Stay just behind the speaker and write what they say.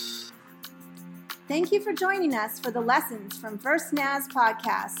Thank you for joining us for the Lessons from First Naz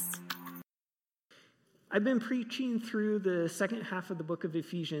podcast. I've been preaching through the second half of the book of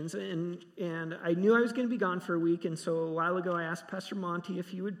Ephesians, and I knew I was going to be gone for a week, and so a while ago I asked Pastor Monty if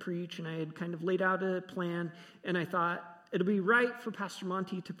he would preach, and I had kind of laid out a plan, and I thought it'll be right for Pastor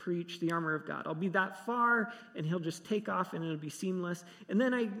Monty to preach the armor of God. I'll be that far, and he'll just take off, and it'll be seamless. And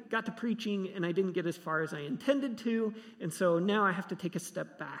then I got to preaching, and I didn't get as far as I intended to, and so now I have to take a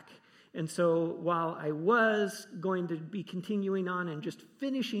step back. And so while I was going to be continuing on and just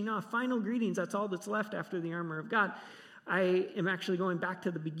finishing off final greetings, that's all that's left after the armor of God, I am actually going back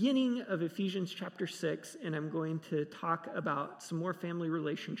to the beginning of Ephesians chapter 6, and I'm going to talk about some more family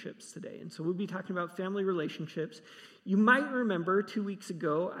relationships today. And so we'll be talking about family relationships. You might remember 2 weeks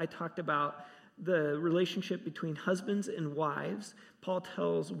ago I talked about the relationship between husbands and wives. Paul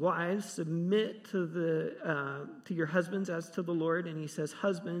tells wives, submit to your husbands as to the Lord, and he says,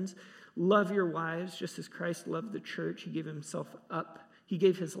 husbands, love your wives just as Christ loved the church. He gave himself up. He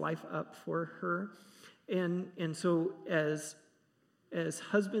gave his life up for her. And so as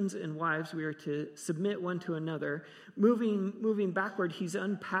husbands and wives, we are to submit one to another. Moving backward, he's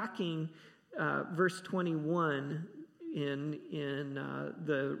unpacking verse 21 in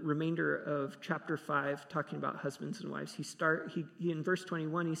the remainder of chapter 5, talking about husbands and wives. He in verse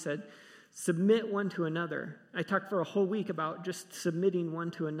 21, he said, submit one to another. I talked for a whole week about just submitting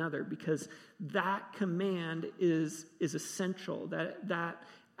one to another because that command is essential. That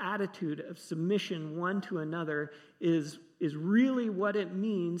attitude of submission one to another is really what it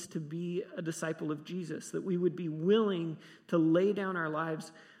means to be a disciple of Jesus, that we would be willing to lay down our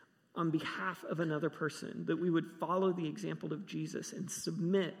lives on behalf of another person, that we would follow the example of Jesus and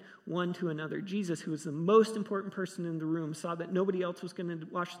submit one to another. Jesus, who was the most important person in the room, saw that nobody else was going to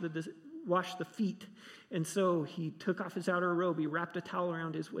wash the feet. And so he took off his outer robe. He wrapped a towel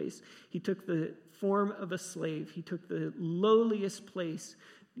around his waist. He took the form of a slave. He took the lowliest place.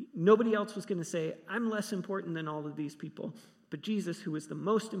 Nobody else was going to say, I'm less important than all of these people. But Jesus, who was the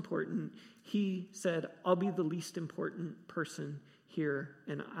most important, he said, I'll be the least important person here,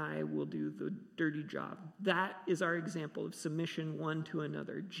 and I will do the dirty job. That is our example of submission one to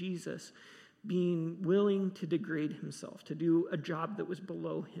another. Jesus being willing to degrade himself, to do a job that was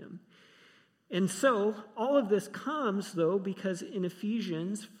below him. And so all of this comes, though, because in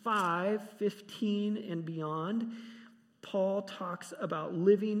Ephesians 5:15 and beyond, Paul talks about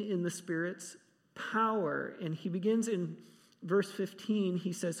living in the Spirit's power. And he begins in verse 15.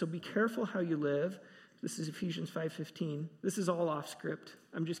 He says, so be careful how you live. This is Ephesians 5:15. This is all off script.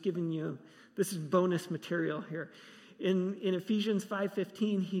 I'm just giving you, this is bonus material here. In Ephesians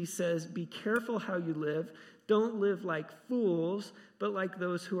 5:15, he says, be careful how you live. Don't live like fools, but like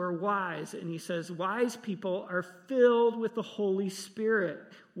those who are wise. And he says, wise people are filled with the Holy Spirit.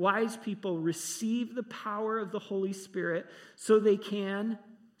 Wise people receive the power of the Holy Spirit so they can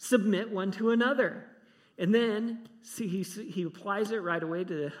submit one to another. And then he applies it right away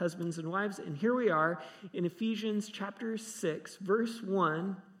to husbands and wives. And here we are in Ephesians chapter 6, verse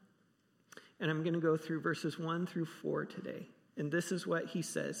 1. And I'm going to go through verses 1 through 4 today. And this is what he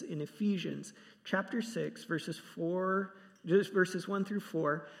says in Ephesians chapter 6, verses 1 through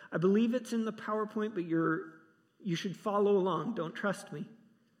 4. I believe it's in the PowerPoint, but you should follow along. Don't trust me.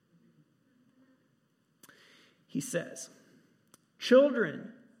 He says,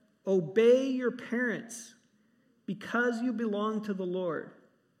 children, obey your parents because you belong to the Lord,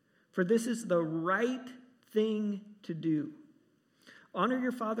 for this is the right thing to do. Honor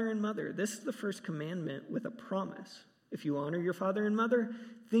your father and mother. This is the first commandment with a promise. If you honor your father and mother,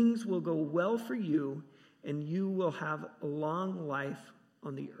 things will go well for you, and you will have a long life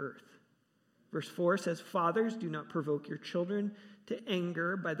on the earth. Verse 4 says, fathers, do not provoke your children to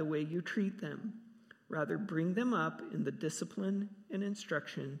anger by the way you treat them. Rather, bring them up in the discipline and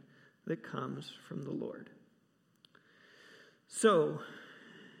instruction that comes from the Lord. So,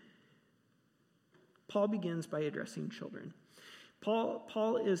 Paul begins by addressing children.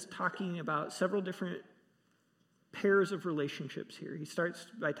 Paul is talking about several different pairs of relationships here. He starts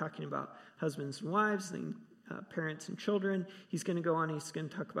by talking about husbands and wives, then parents and children. He's going to go on, he's going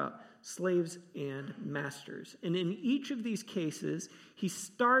to talk about slaves and masters. And in each of these cases, he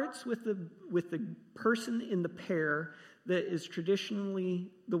starts with the person in the pair that is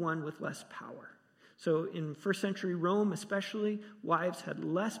traditionally the one with less power. So in first century Rome especially, wives had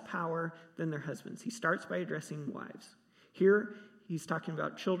less power than their husbands. He starts by addressing wives. Here, he's talking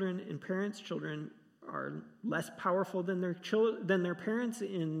about children and parents. Children are less powerful than their parents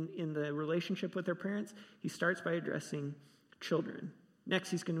in the relationship with their parents. He starts by addressing children. Next,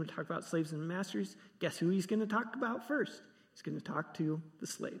 he's going to talk about slaves and masters. Guess who he's going to talk about first? He's going to talk to the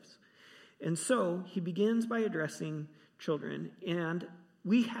slaves. And so he begins by addressing children, and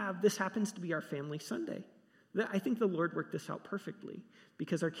this happens to be our family Sunday. I think the Lord worked this out perfectly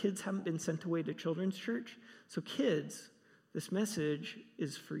because our kids haven't been sent away to children's church. So kids, this message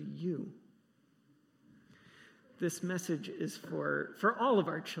is for you. This message is for all of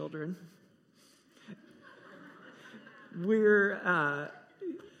our children.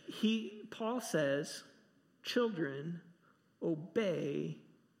 Paul says, children, obey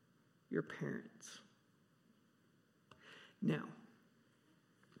your parents. Now,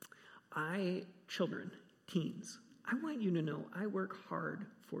 children, teens, I want you to know I work hard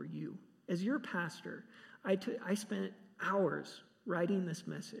for you. As your pastor, I spent hours writing this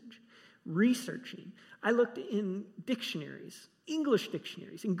message, researching. I looked in dictionaries, English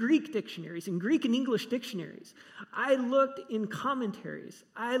dictionaries, and Greek dictionaries, and Greek and English dictionaries. I looked in commentaries.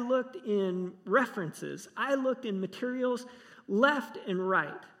 I looked in references. I looked in materials left and right.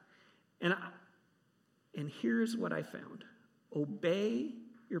 And here's what I found. Obey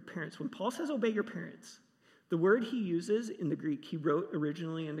your parents. When Paul says obey your parents, the word he uses in the Greek, he wrote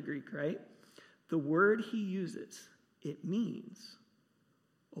originally in the Greek, right? The word he uses, it means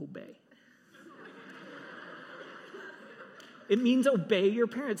obey. It means obey your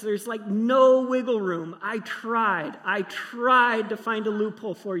parents. There's like no wiggle room. I tried to find a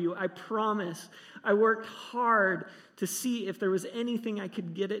loophole for you. I promise. I worked hard to see if there was anything I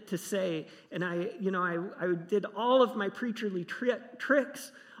could get it to say. And I did all of my preacherly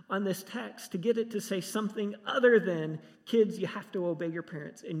tricks on this text to get it to say something other than, kids, you have to obey your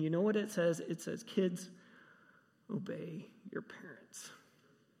parents. And you know what it says? It says, kids, obey your parents.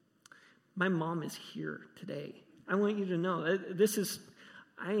 My mom is here today. I want you to know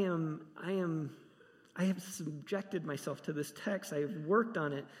I have subjected myself to this text. I have worked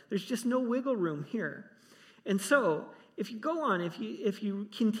on it. There's just no wiggle room here. And so, if you go on, if you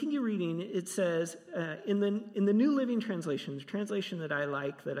continue reading, it says in the New Living Translation, the translation that I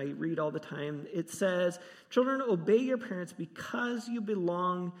like, that I read all the time, it says, "Children, obey your parents because you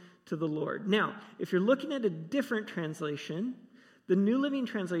belong to the Lord." Now, if you're looking at a different translation, the New Living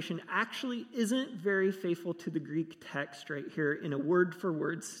Translation actually isn't very faithful to the Greek text right here in a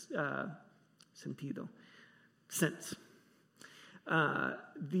word-for-word sense.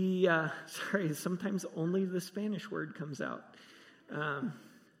 Sometimes only the Spanish word comes out.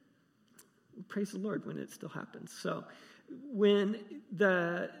 Praise the Lord when it still happens. So when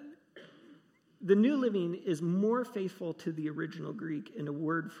the New Living is more faithful to the original Greek in a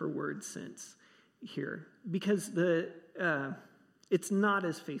word-for-word sense here, because it's not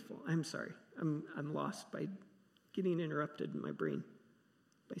as faithful. I'm sorry. I'm lost by getting interrupted in my brain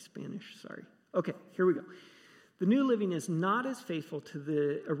by Spanish. Sorry. Okay, here we go. The New Living is not as faithful to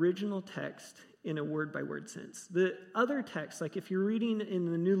the original text in a word-by-word sense. The other text, like if you're reading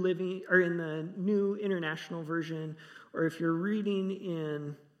in the New Living or in the New International Version, or if you're reading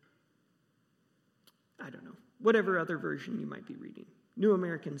in, I don't know, whatever other version you might be reading, New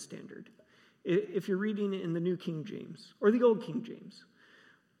American Standard. If you're reading in the New King James or the Old King James,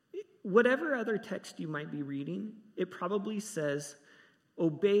 whatever other text you might be reading, it probably says,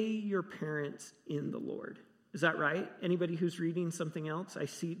 obey your parents in the Lord. Is that right? Anybody who's reading something else? I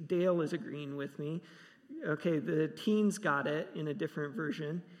see Dale is agreeing with me. Okay, the teens got it in a different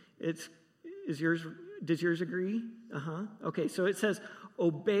version. Does yours agree? Okay, so it says,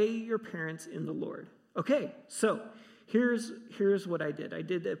 obey your parents in the Lord. Okay, so here's what I did. I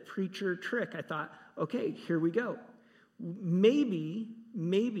did a preacher trick. I thought, okay, here we go. Maybe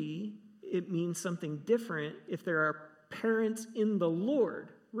it means something different if there are parents in the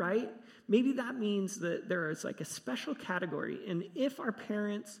Lord, right? Maybe that means that there is like a special category. And if our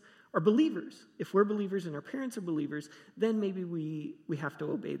parents are believers, if we're believers and our parents are believers, then maybe we have to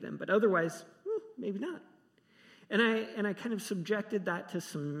obey them. But otherwise, maybe not. And I kind of subjected that to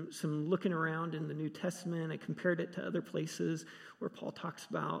some looking around in the New Testament. I compared it to other places where Paul talks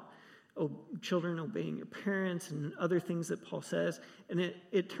about children obeying your parents and other things that Paul says. And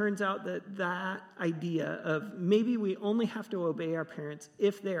it turns out that idea of maybe we only have to obey our parents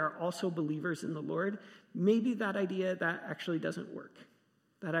if they are also believers in the Lord, maybe that idea, that actually doesn't work.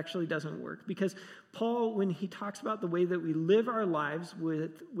 That actually doesn't work. Because Paul, when he talks about the way that we live our lives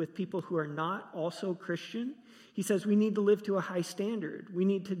with people who are not also Christian, he says we need to live to a high standard. We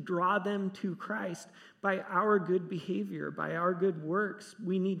need to draw them to Christ by our good behavior, by our good works.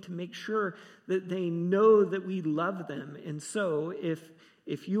 We need to make sure that they know that we love them. And so if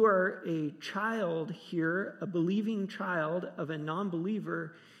you are a child here, a believing child of a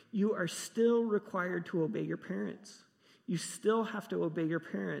non-believer, you are still required to obey your parents. You still have to obey your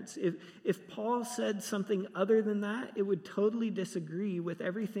parents. If Paul said something other than that, it would totally disagree with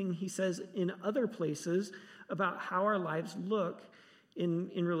everything he says in other places about how our lives look in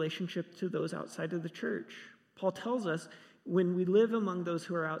relationship to those outside of the church. Paul tells us when we live among those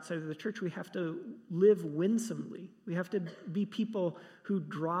who are outside of the church, we have to live winsomely. We have to be people who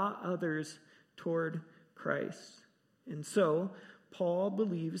draw others toward Christ. And so Paul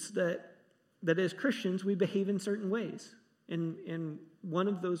believes that as Christians, we behave in certain ways. And one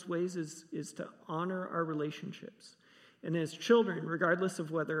of those ways is to honor our relationships. And as children, regardless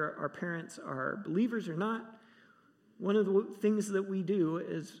of whether our parents are believers or not, one of the things that we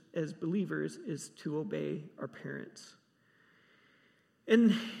do as believers is to obey our parents.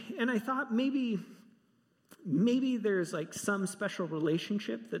 And I thought maybe there's like some special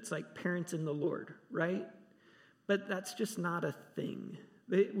relationship that's like parents in the Lord, right? But that's just not a thing.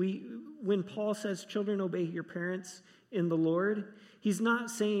 When Paul says, children, obey your parents in the Lord, he's not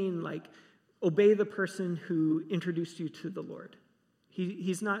saying like, obey the person who introduced you to the Lord.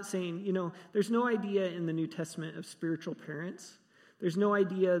 He's not saying, there's no idea in the New Testament of spiritual parents. There's no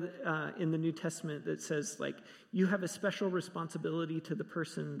idea in the New Testament that says, like, you have a special responsibility to the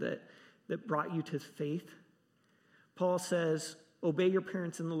person that brought you to faith. Paul says, obey your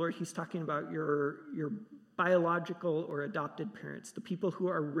parents in the Lord. He's talking about your biological or adopted parents, the people who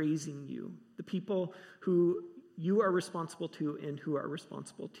are raising you, the people who you are responsible to and who are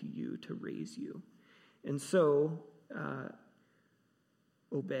responsible to you to raise you. And so,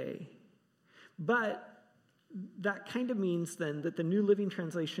 obey. But that kind of means then that the New Living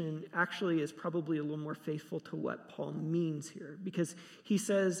Translation actually is probably a little more faithful to what Paul means here. Because he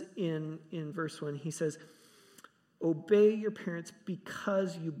says in verse 1, he says, obey your parents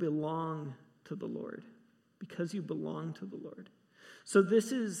because you belong to the Lord. Because you belong to the Lord. So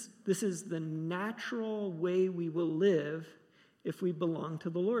this is the natural way we will live if we belong to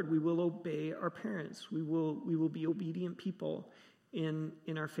the Lord. We will obey our parents. We will be obedient people in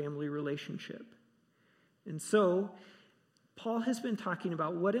our family relationship. And so Paul has been talking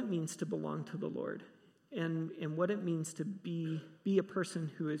about what it means to belong to the Lord and what it means to be a person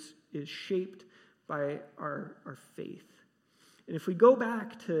who is shaped by our faith. And if we go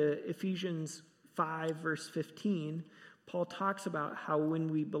back to Ephesians 5, verse 15, Paul talks about how when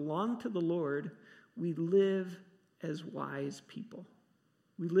we belong to the Lord, we live as wise people.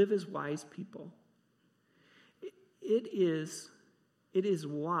 We live as wise people. It is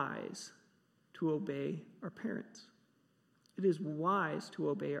wise to obey our parents. It is wise to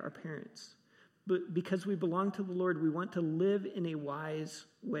obey our parents. But because we belong to the Lord, we want to live in a wise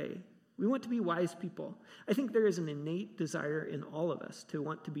way. We want to be wise people. I think there is an innate desire in all of us to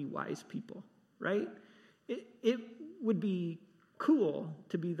want to be wise people, right? It would be cool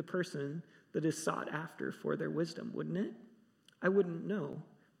to be the person that is sought after for their wisdom, wouldn't it? I wouldn't know,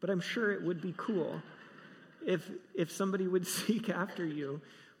 but I'm sure it would be cool if somebody would seek after you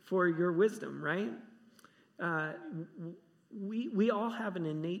for your wisdom, right? We all have an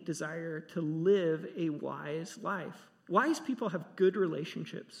innate desire to live a wise life. Wise people have good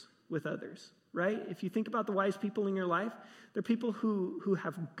relationships with others, right? If you think about the wise people in your life, they're people who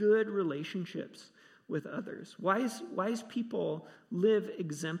have good relationships with others. Wise people live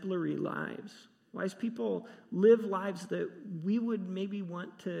exemplary lives. Wise people live lives that we would maybe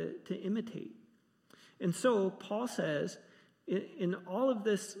want to imitate. And so Paul says, in all of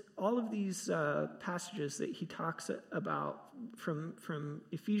these passages that he talks about from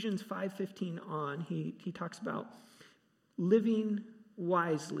Ephesians 5:15 on, he talks about living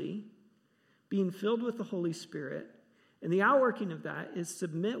wisely, being filled with the Holy Spirit, and the outworking of that is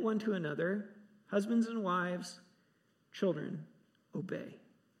submit one to another, husbands and wives, children, obey.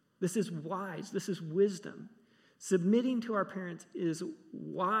 This is wise. This is wisdom. Submitting to our parents is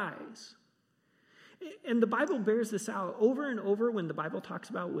wise. And the Bible bears this out over and over when the Bible talks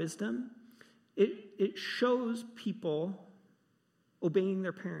about wisdom. It shows people obeying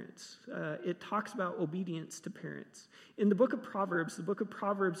their parents. It talks about obedience to parents. In the book of Proverbs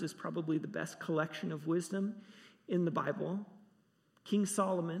is probably the best collection of wisdom in the Bible. King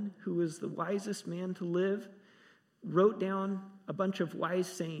Solomon, who was the wisest man to live, wrote down a bunch of wise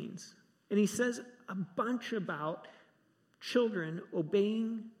sayings. And he says a bunch about children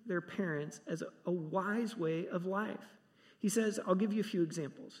obeying their parents as a wise way of life. He says, I'll give you a few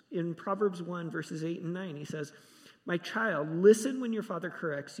examples. In Proverbs 1, verses 8 and 9, he says, my child, listen when your father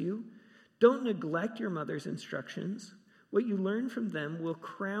corrects you. Don't neglect your mother's instructions. What you learn from them will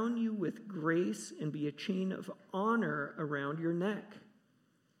crown you with grace and be a chain of honor around your neck.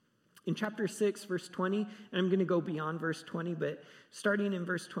 In chapter 6, verse 20, and I'm going to go beyond verse 20, but starting in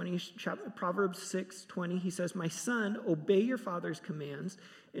verse 20, Proverbs 6:20, he says, "My son, obey your father's commands,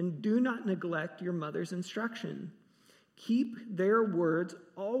 and do not neglect your mother's instruction. Keep their words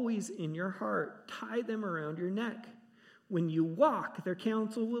always in your heart. Tie them around your neck. When you walk, their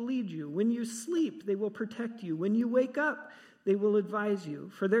counsel will lead you. When you sleep, they will protect you. When you wake up, they will advise you.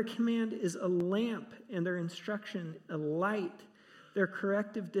 For their command is a lamp, and their instruction a light. Their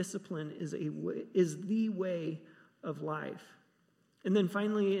corrective discipline is the way of life." And then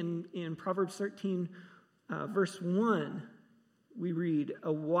finally in Proverbs 13, verse 1, we read,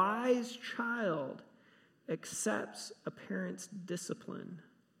 "A wise child accepts a parent's discipline.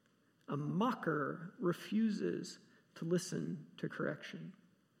 A mocker refuses to listen to correction."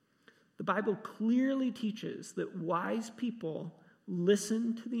 The Bible clearly teaches that wise people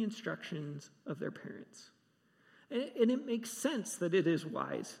listen to the instructions of their parents. And it makes sense that it is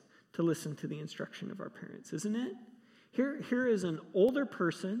wise to listen to the instruction of our parents, isn't it? Here is an older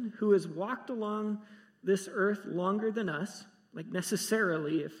person who has walked along this earth longer than us, like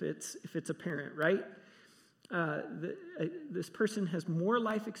necessarily if it's a parent, right? This person has more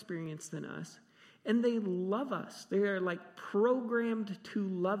life experience than us, and they love us. They are like programmed to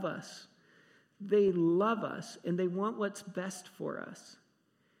love us. They love us, and they want what's best for us.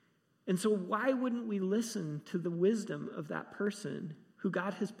 And so why wouldn't we listen to the wisdom of that person who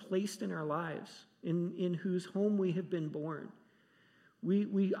God has placed in our lives, in whose home we have been born?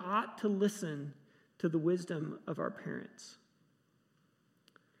 We ought to listen to the wisdom of our parents.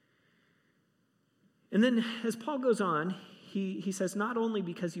 And then as Paul goes on, he says, not only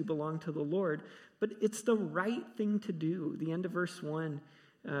because you belong to the Lord, but it's the right thing to do. The end of verse 1,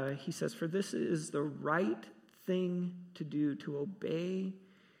 he says, "For this is the right thing to do, to obey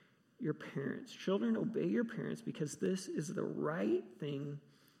your parents." Children, obey your parents because this is the right thing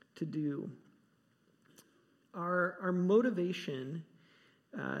to do. Our motivation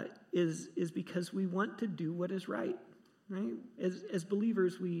is because we want to do what is right. Right? As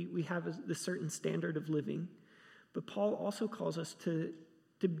believers, we have this certain standard of living, but Paul also calls us to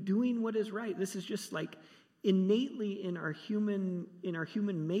doing what is right. This is just like innately in our human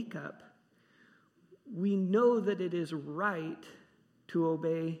makeup. We know that it is right to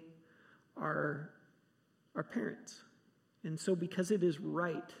obey our parents, and so because it is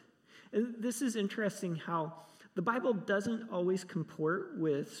right, and this is interesting how the Bible doesn't always comport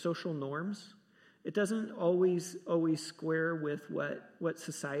with social norms. It doesn't always square with what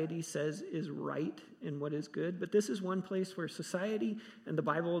society says is right and what is good. But this is one place where society and the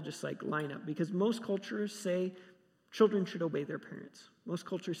Bible just like line up, because most cultures say children should obey their parents. Most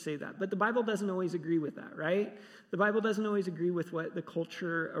cultures say that. But the Bible doesn't always agree with that, right? The Bible doesn't always agree with what the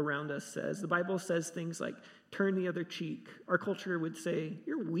culture around us says. The Bible says things like, turn the other cheek. Our culture would say,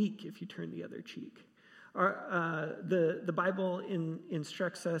 you're weak if you turn the other cheek. The Bible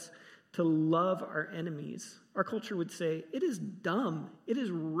instructs us to love our enemies. Our culture would say, it is dumb, it is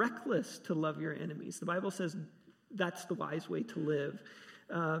reckless to love your enemies. The Bible says that's the wise way to live.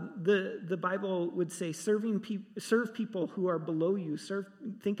 The Bible would say, serve people who are below you.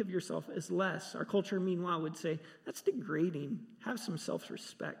 Think of yourself as less. Our culture, meanwhile, would say, that's degrading. Have some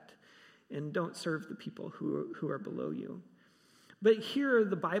self-respect, and don't serve the people who are below you. But here,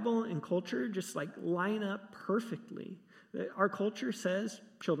 the Bible and culture just like line up perfectly. Our culture says,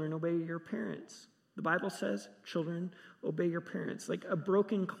 children, obey your parents. The Bible says, children, obey your parents. Like a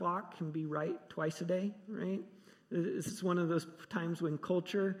broken clock can be right twice a day, right? This is one of those times when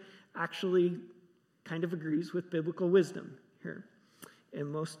culture actually kind of agrees with biblical wisdom here.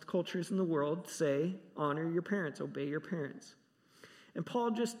 And most cultures in the world say, honor your parents, obey your parents. And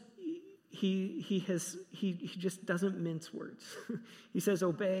Paul just, he just doesn't mince words. He says,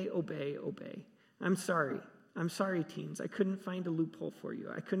 obey, obey, obey. I'm sorry, teens. I couldn't find a loophole for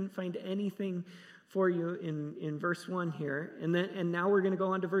you. I couldn't find anything for you in verse 1 here. And now we're going to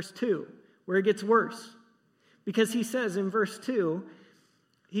go on to verse 2, where it gets worse. Because he says in verse 2,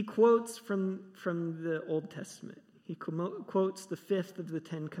 he quotes from the Old Testament. He quotes the 5th of the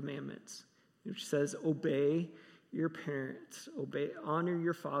 10 Commandments, which says, obey your parents, honor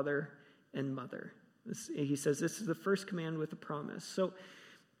your father and mother. He says this is the first command with a promise. So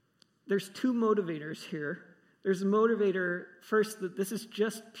there's two motivators here. There's a motivator, first, that this is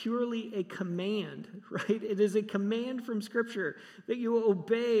just purely a command, right? It is a command from Scripture that you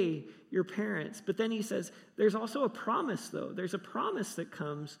obey your parents. But then he says, there's also a promise, though. There's a promise that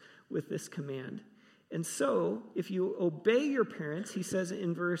comes with this command. And so, if you obey your parents, he says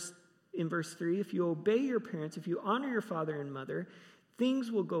in verse 3, if you obey your parents, if you honor your father and mother,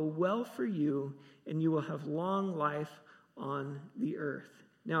 things will go well for you, and you will have long life on the earth.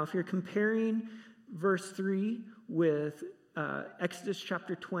 Now, if you're comparing verse 3 with Exodus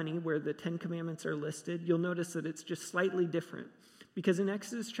chapter 20, where the Ten Commandments are listed, you'll notice that it's just slightly different. Because in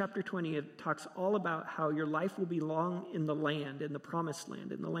Exodus chapter 20, it talks all about how your life will be long in the land, in the promised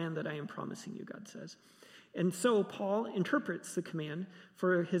land, in the land that I am promising you, God says. And so Paul interprets the command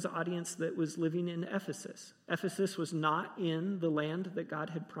for his audience that was living in Ephesus. Ephesus was not in the land that God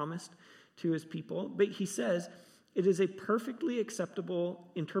had promised to his people, but he says it is a perfectly acceptable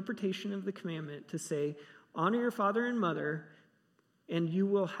interpretation of the commandment to say, honor your father and mother, and you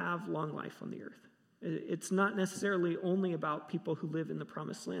will have long life on the earth. It's not necessarily only about people who live in the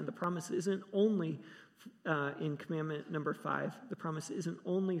promised land. The promise isn't only in commandment number 5. The promise isn't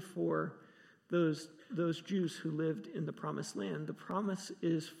only for those Jews who lived in the promised land. The promise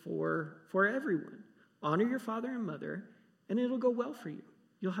is for everyone. Honor your father and mother, and it'll go well for you.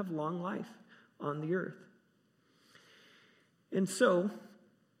 You'll have long life on the earth. And so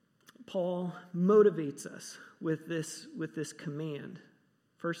Paul motivates us with this command.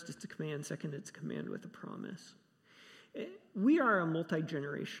 First, it's a command. Second, it's a command with a promise. We are a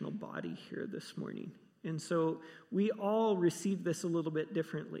multi-generational body here this morning. And so we all receive this a little bit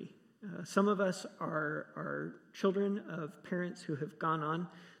differently. Some of us are children of parents who have gone on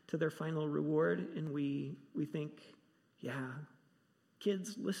to their final reward, and we think, yeah,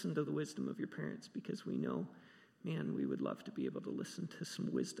 kids, listen to the wisdom of your parents, because we know, man, we would love to be able to listen to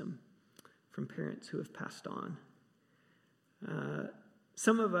some wisdom from parents who have passed on.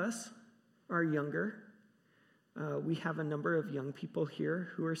 Some of us are younger. We have a number of young people here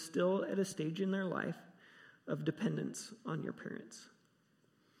who are still at a stage in their life of dependence on your parents.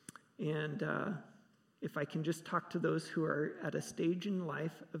 And if I can just talk to those who are at a stage in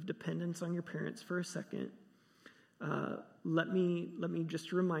life of dependence on your parents for a second, let me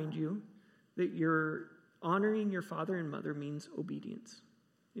just remind you that you're honoring your father and mother means obedience.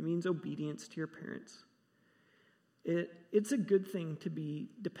 It means obedience to your parents. It's a good thing to be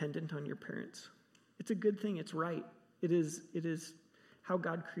dependent on your parents. It's a good thing. It's right. It is how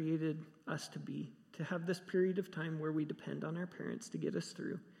God created us to have this period of time where we depend on our parents to get us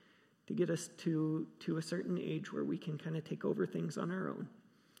through, to get us to a certain age where we can kind of take over things on our own.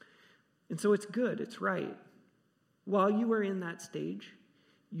 And so it's good. It's right. While you are in that stage,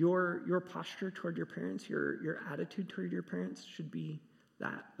 your posture toward your parents, your attitude toward your parents should be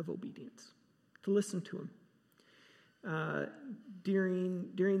that of obedience, to listen to them.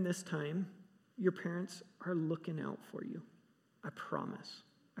 During this time, your parents are looking out for you. I promise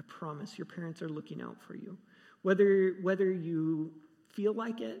your parents are looking out for you. Whether you feel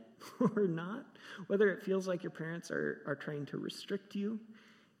like it or not, whether it feels like your parents are trying to restrict you,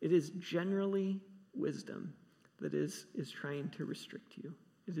 it is generally wisdom that is trying to restrict you.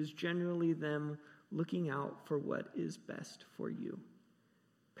 It is generally them looking out for what is best for you.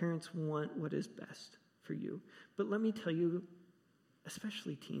 Parents want what is best for you. But let me tell you,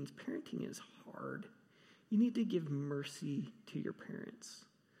 especially teens, parenting is hard. You need to give mercy to your parents.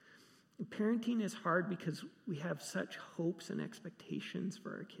 And parenting is hard because we have such hopes and expectations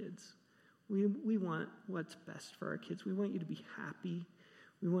for our kids. We want what's best for our kids. We want you to be happy.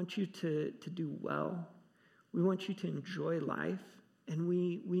 We want you to do well. We want you to enjoy life. And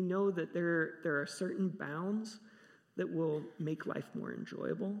we know that there are certain bounds that will make life more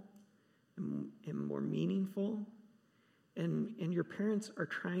enjoyable and more meaningful. And your parents are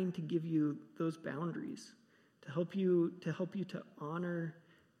trying to give you those boundaries to help you to honor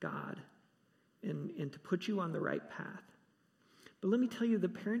God and to put you on the right path. But let me tell you, the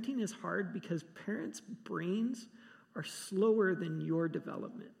parenting is hard because parents' brains are slower than your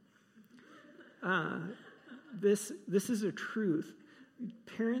development. This is a truth.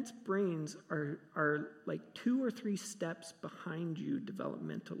 Parents' brains are like 2 or 3 steps behind you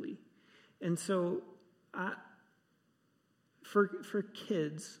developmentally. And so for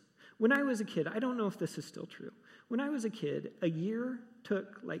kids, when I was a kid, I don't know if this is still true. When I was a kid, a year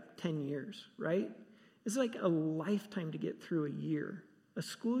took like 10 years, right? It's like a lifetime to get through a year. A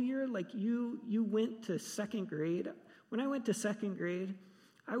school year, like you went to second grade. When I went to second grade,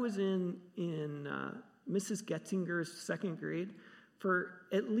 I was in Mrs. Getzinger's second grade for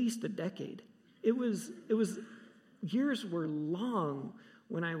at least a decade. It was years were long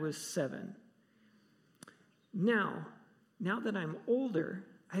when I was 7. Now that I'm older,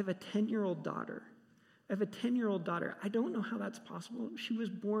 I have a 10-year-old daughter. I don't know how that's possible. She was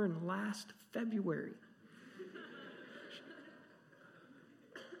born last February.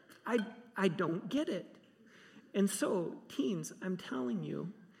 I don't get it. And so, teens, I'm telling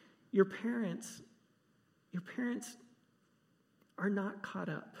you, your parents are not caught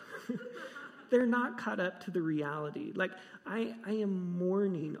up. They're not caught up to the reality. Like, I am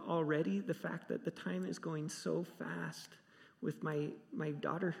mourning already the fact that the time is going so fast with my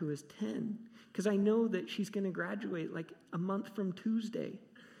daughter who is 10, because I know that she's going to graduate like a month from Tuesday.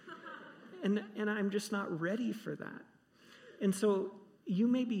 And I'm just not ready for that. And so you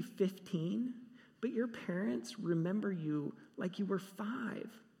may be 15, but your parents remember you like you were 5.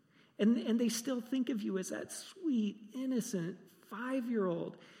 And they still think of you as that sweet, innocent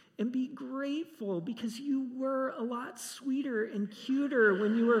 5-year-old. And be grateful because you were a lot sweeter and cuter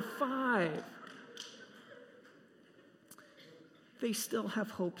when you were 5. They still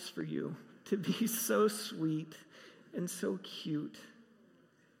have hopes for you to be so sweet and so cute.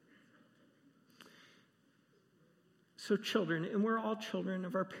 So children, and we're all children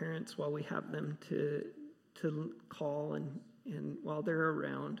of our parents while we have them to call and while they're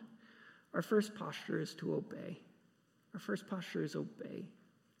around, our first posture is to obey. Our first posture is obey.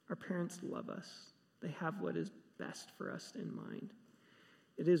 Our parents love us. They have what is best for us in mind.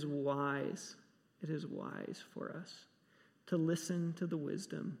 It is wise for us to listen to the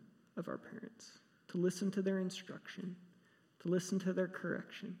wisdom of our parents, to listen to their instruction, to listen to their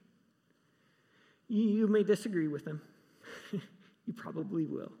correction. You may disagree with them. You probably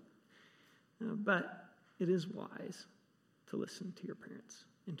will. But it is wise to listen to your parents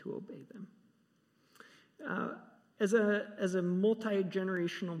and to obey them. As a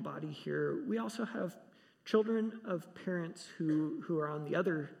multi-generational body here, we also have children of parents who are on the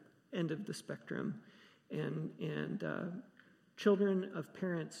other end of the spectrum, and children of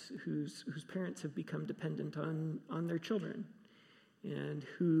parents whose parents have become dependent on their children, and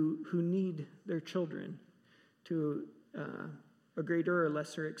who need their children to a greater or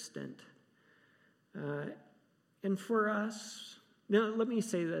lesser extent. And for us, now let me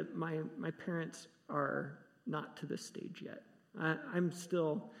say that my parents are not to this stage yet. I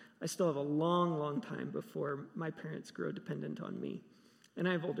still have a long time before my parents grow dependent on me. And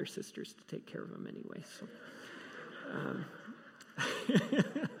I have older sisters to take care of them anyway. So.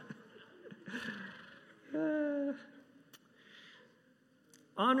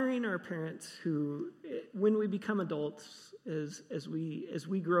 Honoring our parents who, when we become adults, as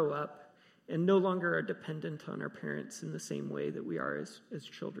we grow up and no longer are dependent on our parents in the same way that we are as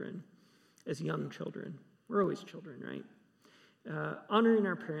children, as young children. We're always children, right? Honoring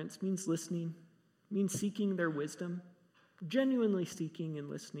our parents means listening, means seeking their wisdom, genuinely seeking and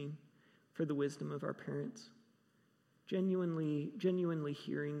listening for the wisdom of our parents, genuinely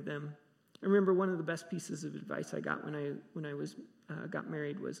hearing them. I remember one of the best pieces of advice I got when I was got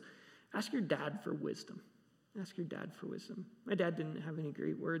married was, ask your dad for wisdom. Ask your dad for wisdom. My dad didn't have any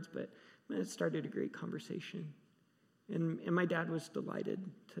great words, but it started a great conversation. And my dad was delighted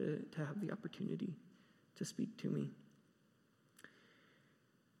to have the opportunity to speak to me.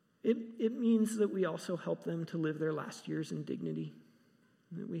 It means that we also help them to live their last years in dignity,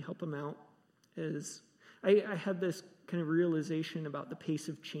 that we help them out. As I had this kind of realization about the pace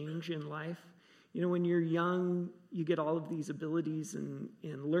of change in life. You know, when you're young, you get all of these abilities and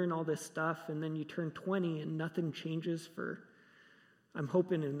learn all this stuff, and then you turn 20 and nothing changes for, I'm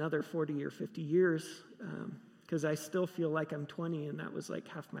hoping, another 40 or 50 years, because I still feel like I'm 20, and that was like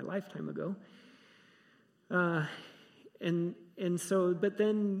half my lifetime ago. And so, but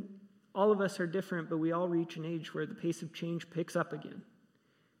then all of us are different, but we all reach an age where the pace of change picks up again.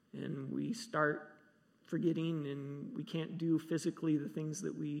 And we start forgetting, and we can't do physically the things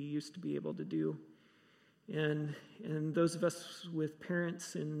that we used to be able to do. And those of us with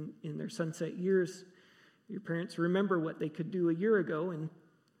parents in their sunset years, your parents remember what they could do a year ago, and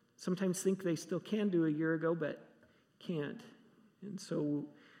sometimes think they still can do a year ago, but can't. And so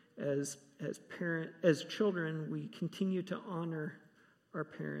as children, we continue to honor our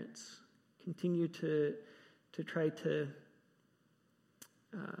parents, continue to try to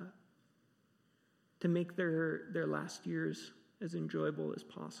make their last years as enjoyable as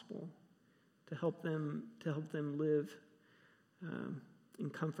possible, to help them live in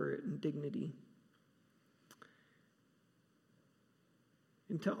comfort and dignity,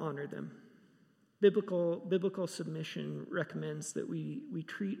 and to honor them. Biblical submission recommends that we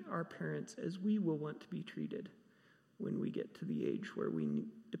treat our parents as we will want to be treated when we get to the age where we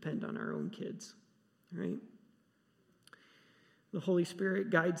depend on our own kids, right? The Holy Spirit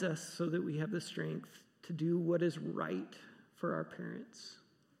guides us so that we have the strength to do what is right for our parents,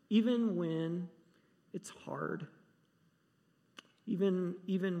 even when it's hard, even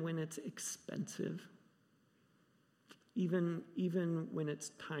when it's expensive, even when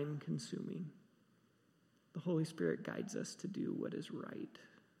it's time-consuming. The Holy Spirit guides us to do what is right,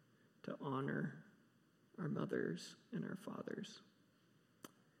 to honor our mothers and our fathers.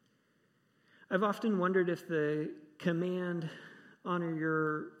 I've often wondered if the command, honor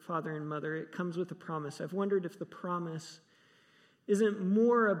your father and mother, it comes with a promise. I've wondered if the promise isn't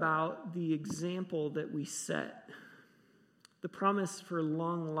more about the example that we set. The promise for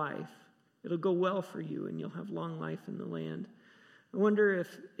long life. It'll go well for you and you'll have long life in the land. I wonder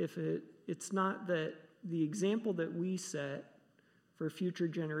if it's not that the example that we set for future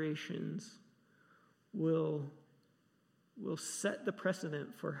generations will set the precedent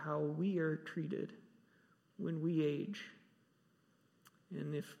for how we are treated when we age.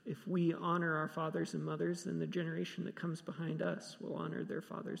 And if we honor our fathers and mothers, then the generation that comes behind us will honor their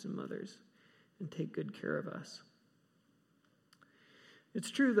fathers and mothers and take good care of us. It's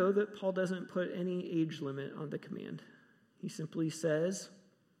true, though, that Paul doesn't put any age limit on the command. He simply says,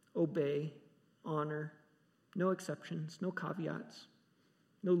 obey, honor, no exceptions, no caveats,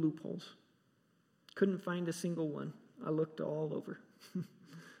 no loopholes. Couldn't find a single one. I looked all over.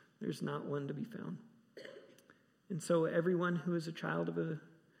 There's not one to be found. And so everyone who is a child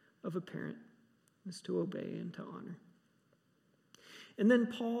of a parent is to obey and to honor. And then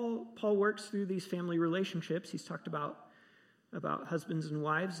Paul works through these family relationships. He's talked about husbands and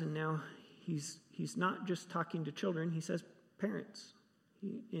wives, and now he's not just talking to children. He says parents.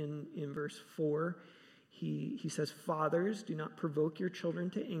 In verse 4, he says, fathers, do not provoke your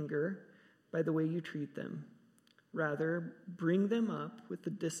children to anger by the way you treat them. Rather, bring them up with the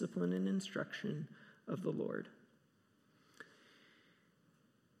discipline and instruction of the Lord.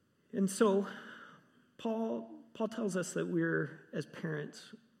 And so, Paul tells us that we're, as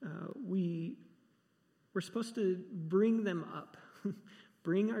parents, we're supposed to bring them up,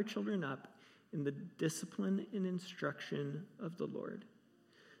 bring our children up in the discipline and instruction of the Lord.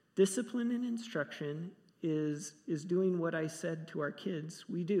 Discipline and instruction is doing what I said to our kids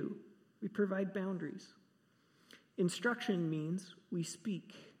we do. We provide boundaries. Instruction means we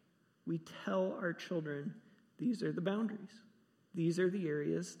speak. We tell our children, these are the boundaries. These are the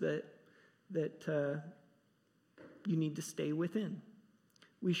areas that you need to stay within.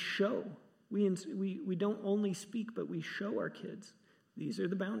 We show. We don't only speak, but we show our kids. These are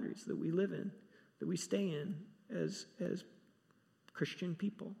the boundaries that we live in, that we stay in as Christian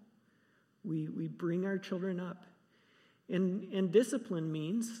people. We bring our children up. And discipline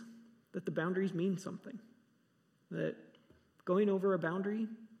means that the boundaries mean something. That going over a boundary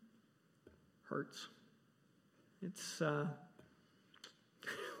hurts. It's,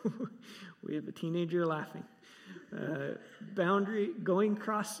 we have a teenager laughing. Going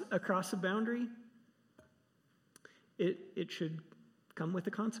across a boundary, it should come with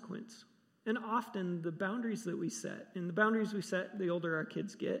a consequence. And often the boundaries that we set, and the boundaries we set, the older our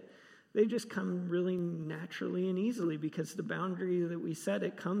kids get, they just come really naturally and easily because the boundary that we set,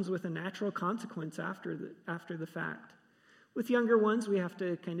 it comes with a natural consequence after the fact. With younger ones, we have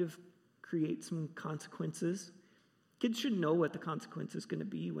to kind of create some consequences. Kids should know what the consequence is going to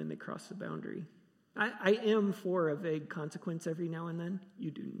be when they cross the boundary. I am for a vague consequence every now and then.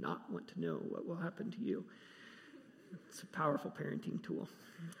 You do not want to know what will happen to you. It's a powerful parenting tool.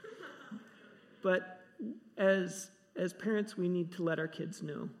 But as parents, we need to let our kids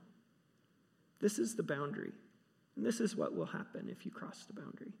know this is the boundary, and this is what will happen if you cross the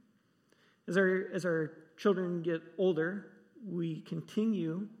boundary. As our children get older, we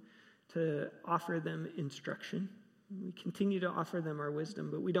continue to offer them instruction. We continue to offer them our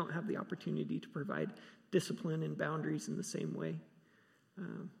wisdom, but we don't have the opportunity to provide discipline and boundaries in the same way.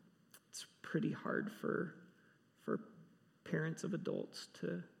 It's pretty hard for parents of adults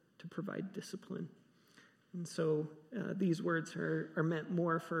to provide discipline. And so these words are meant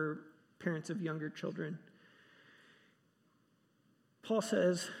more for parents of younger children. Paul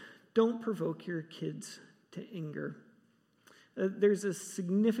says, don't provoke your kids to anger. There's a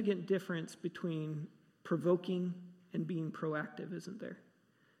significant difference between provoking and being proactive, isn't there?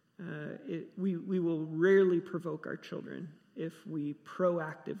 We will rarely provoke our children if we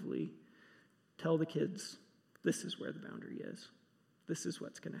proactively tell the kids, this is where the boundary is. This is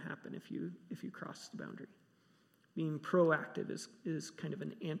what's going to happen if you cross the boundary. Being proactive is kind of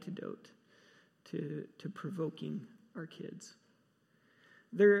an antidote to provoking our kids.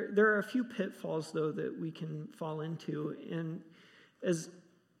 There are a few pitfalls, though, that we can fall into. And as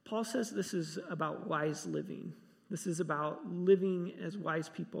Paul says, this is about wise living. This is about living as wise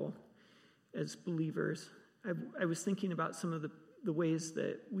people, as believers. I was thinking about some of the ways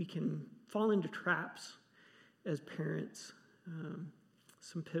that we can fall into traps as parents.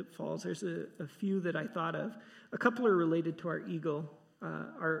 Some pitfalls. There's a few that I thought of. A couple are related to our ego.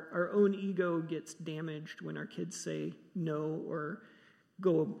 Our own ego gets damaged when our kids say no or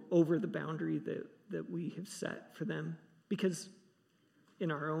go over the boundary that we have set for them. Because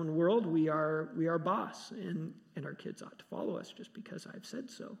in our own world, we are boss, and our kids ought to follow us just because I've said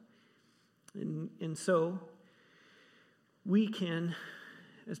so. And so we can,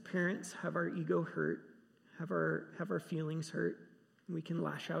 as parents, have our ego hurt, have our feelings hurt. We can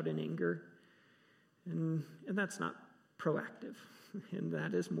lash out in anger, and that's not proactive, and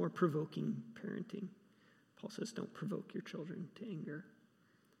that is more provoking parenting. Paul says, don't provoke your children to anger.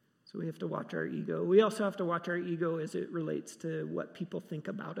 So we have to watch our ego. We also have to watch our ego as it relates to what people think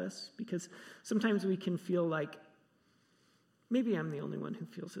about us, because sometimes we can feel like, maybe I'm the only one who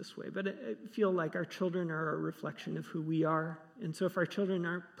feels this way, but I feel like our children are a reflection of who we are. And so if our children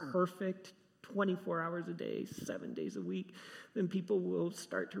aren't perfect 24 hours a day, 7 days a week, then people will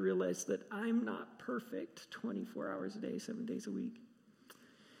start to realize that I'm not perfect 24 hours a day, 7 days a week.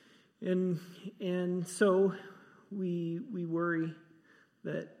 And so we worry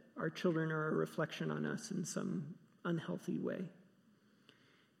that our children are a reflection on us in some unhealthy way.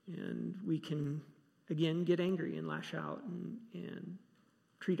 And we can, again, get angry and lash out and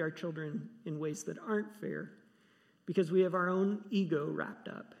treat our children in ways that aren't fair because we have our own ego wrapped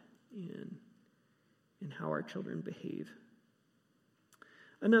up in how our children behave.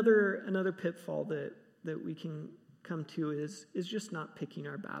 Another pitfall that we can come to is just not picking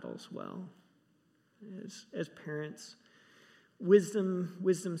our battles well. As parents,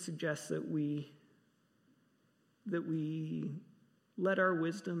 wisdom suggests that we let our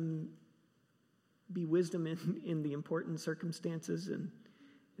wisdom be wisdom in the important circumstances and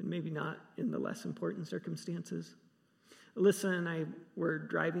maybe not in the less important circumstances. Alyssa and I were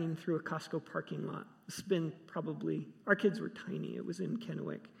driving through a Costco parking lot. It's been our kids were tiny. It was in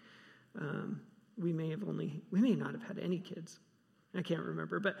Kennewick. We may not have had any kids. I can't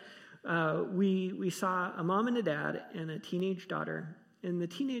remember, but we saw a mom and a dad and a teenage daughter. And the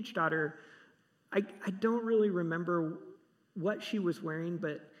teenage daughter, I don't really remember what she was wearing,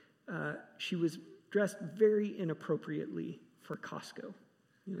 but she was dressed very inappropriately for Costco.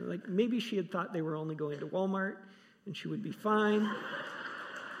 Like maybe she had thought they were only going to Walmart and she would be fine.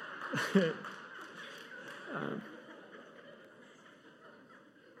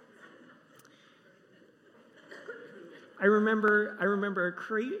 I remember a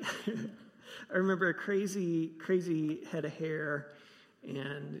crazy head of hair,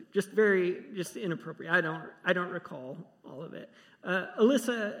 and just inappropriate. I don't recall all of it.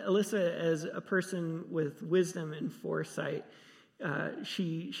 Alyssa, as a person with wisdom and foresight,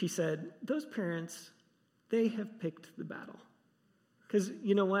 she said, "Those parents, they have picked the battle." Because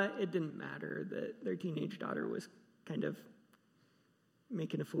you know what? It didn't matter that their teenage daughter was kind of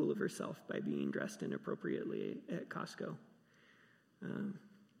making a fool of herself by being dressed inappropriately at Costco.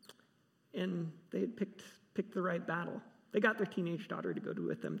 And they had picked the right battle. They got their teenage daughter to go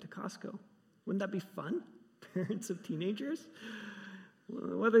with them to Costco. Wouldn't that be fun? Parents of teenagers?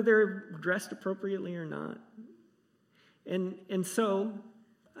 Whether they're dressed appropriately or not. And so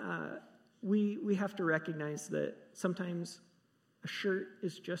we have to recognize that sometimes a shirt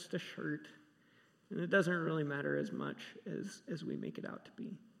is just a shirt, and it doesn't really matter as much as we make it out to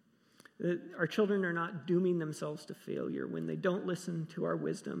be. Our children are not dooming themselves to failure when they don't listen to our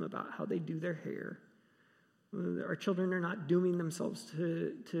wisdom about how they do their hair. Our children are not dooming themselves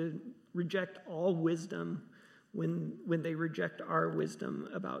to reject all wisdom when they reject our wisdom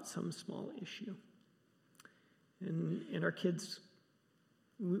about some small issue. And our kids,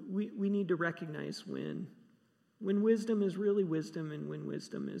 we need to recognize when wisdom is really wisdom and when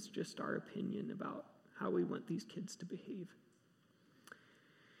wisdom is just our opinion about how we want these kids to behave.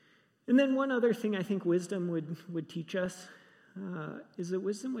 And then one other thing I think wisdom would teach us is that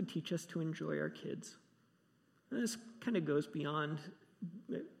wisdom would teach us to enjoy our kids. And this kind of goes beyond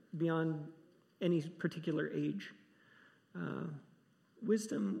any particular age.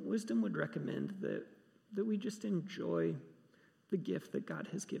 Wisdom would recommend that we just enjoy the gift that God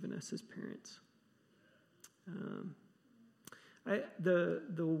has given us as parents.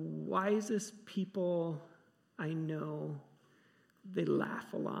 The wisest people I know, they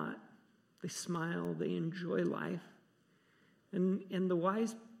laugh a lot, they smile, they enjoy life, and a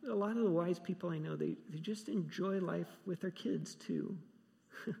lot of the wise people I know, they just enjoy life with their kids too.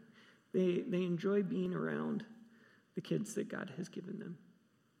 They enjoy being around the kids that God has given them.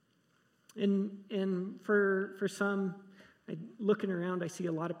 And for some, looking around, I see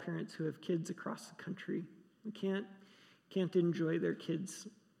a lot of parents who have kids across the country who can't enjoy their kids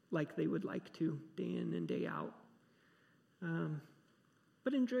like they would like to, day in and day out.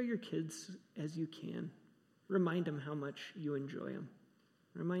 But enjoy your kids as you can. Remind them how much you enjoy them.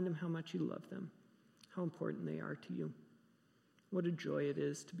 Remind them how much you love them, how important they are to you. What a joy it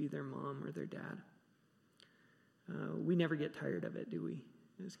is to be their mom or their dad. We never get tired of it, do we,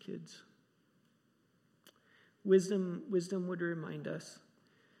 as kids? Wisdom would remind us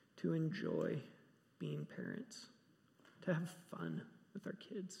to enjoy being parents, to have fun with our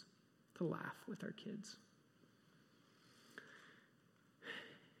kids, to laugh with our kids.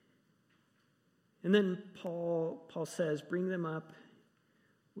 And then Paul says, bring them up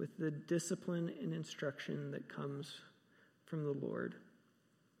with the discipline and instruction that comes from the Lord.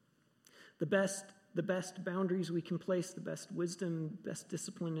 The best boundaries we can place, the best wisdom, best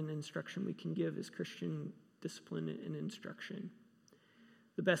discipline and instruction we can give is Christian discipline and instruction.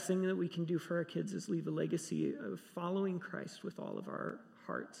 The best thing that we can do for our kids is leave a legacy of following Christ with all of our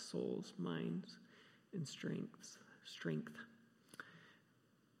hearts, souls, minds, and strength.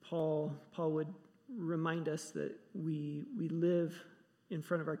 Paul would remind us that we live in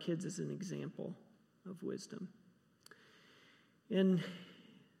front of our kids as an example of wisdom. And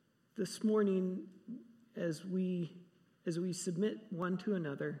this morning, as we submit one to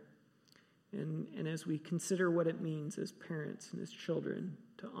another, and as we consider what it means as parents and as children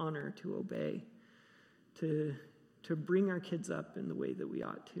to honor, to obey, to bring our kids up in the way that we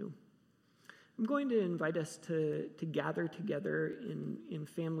ought to, I'm going to invite us to gather together in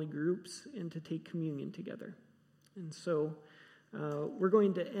family groups and to take communion together. And so we're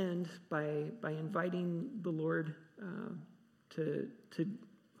going to end by inviting the Lord to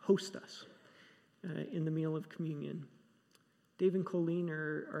host us in the meal of communion. Dave and Colleen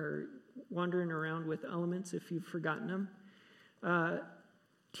are wandering around with elements if you've forgotten them.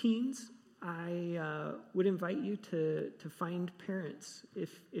 Teens, I would invite you to find parents.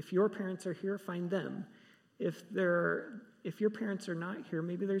 If your parents are here, find them. If your parents are not here,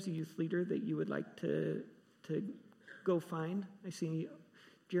 maybe there's a youth leader that you would like to go find. I see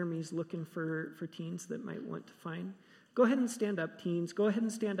Jeremy's looking for teens that might want to find. Go ahead and stand up, teens. Go ahead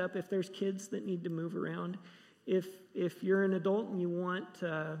and stand up if there's kids that need to move around. If you're an adult and you want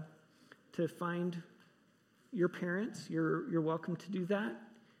to find your parents, you're welcome to do that.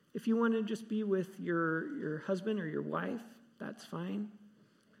 If you want to just be with your husband or your wife, that's fine.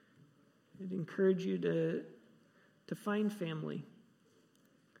 I'd encourage you to find family,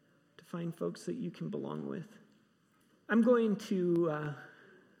 to find folks that you can belong with. I'm going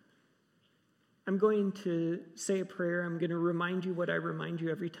to say a prayer. I'm going to remind you what I remind you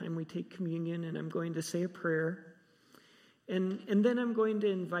every time we take communion, and I'm going to say a prayer. And then I'm going to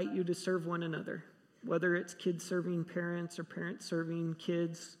invite you to serve one another, whether it's kids serving parents or parents serving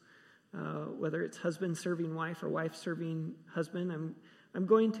kids, whether it's husband serving wife or wife serving husband. I'm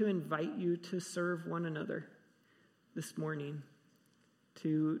going to invite you to serve one another this morning,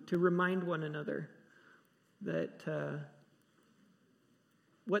 to remind one another that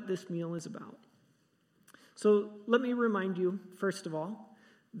what this meal is about. So let me remind you, first of all,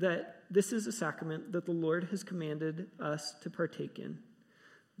 that this is a sacrament that the Lord has commanded us to partake in.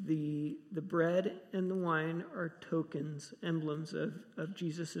 The bread and the wine are tokens, emblems of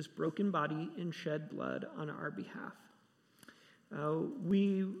Jesus' broken body and shed blood on our behalf.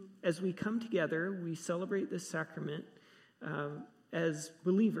 As we come together, we celebrate this sacrament as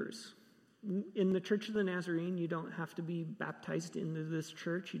believers. In the Church of the Nazarene, you don't have to be baptized into this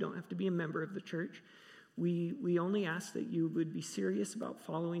church. You don't have to be a member of the church. We only ask that you would be serious about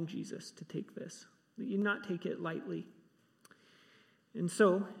following Jesus to take this, that you not take it lightly. And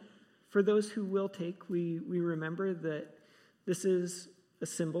so, for those who will take, we remember that this is a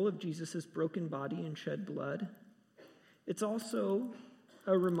symbol of Jesus' broken body and shed blood. It's also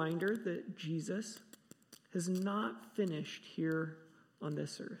a reminder that Jesus has not finished here on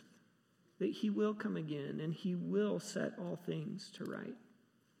this earth, that he will come again and he will set all things to right.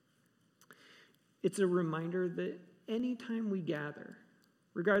 It's a reminder that anytime we gather,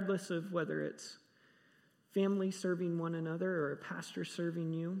 regardless of whether it's family serving one another or a pastor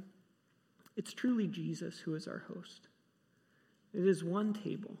serving you, it's truly Jesus who is our host. It is one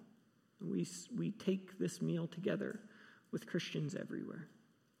table. We take this meal together with Christians everywhere.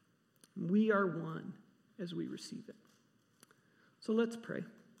 We are one as we receive it. So let's pray.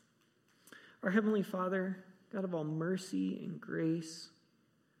 Our Heavenly Father, God of all mercy and grace,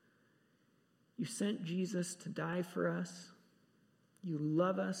 you sent Jesus to die for us. You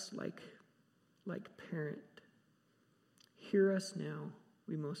love us like parent. Hear us now,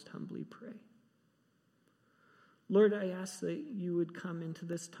 we most humbly pray. Lord, I ask that you would come into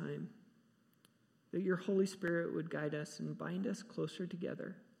this time, that your Holy Spirit would guide us and bind us closer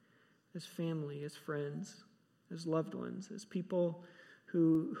together as family, as friends, as loved ones, as people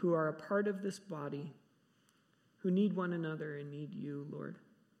who are a part of this body, who need one another and need you, Lord.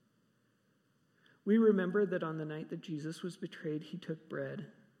 We remember that on the night that Jesus was betrayed, he took bread.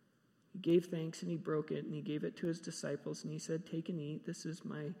 He gave thanks and he broke it and he gave it to his disciples and he said, "Take and eat. This is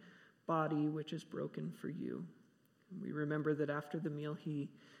my body which is broken for you." And we remember that after the meal he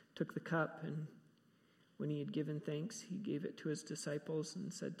took the cup, and when he had given thanks, he gave it to his disciples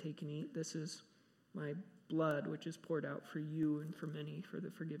and said, "Take and eat. This is my blood which is poured out for you and for many for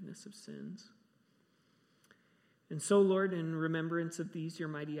the forgiveness of sins." And so, Lord, in remembrance of these, your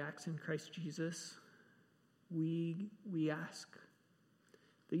mighty acts in Christ Jesus, we ask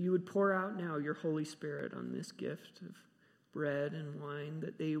that you would pour out now your Holy Spirit on this gift of bread and wine,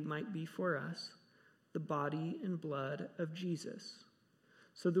 that they might be for us the body and blood of Jesus,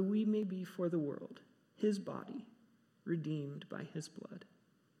 so that we may be for the world his body, redeemed by his blood.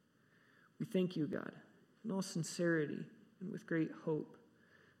 We thank you, God, in all sincerity and with great hope,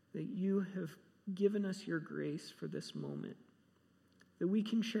 that you have given us your grace for this moment, that we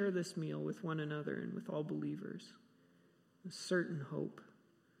can share this meal with one another and with all believers, with certain hope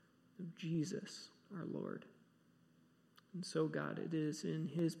of Jesus, our Lord. And so, God, it is in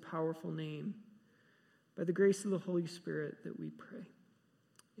his powerful name, by the grace of the Holy Spirit, that we pray.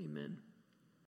 Amen.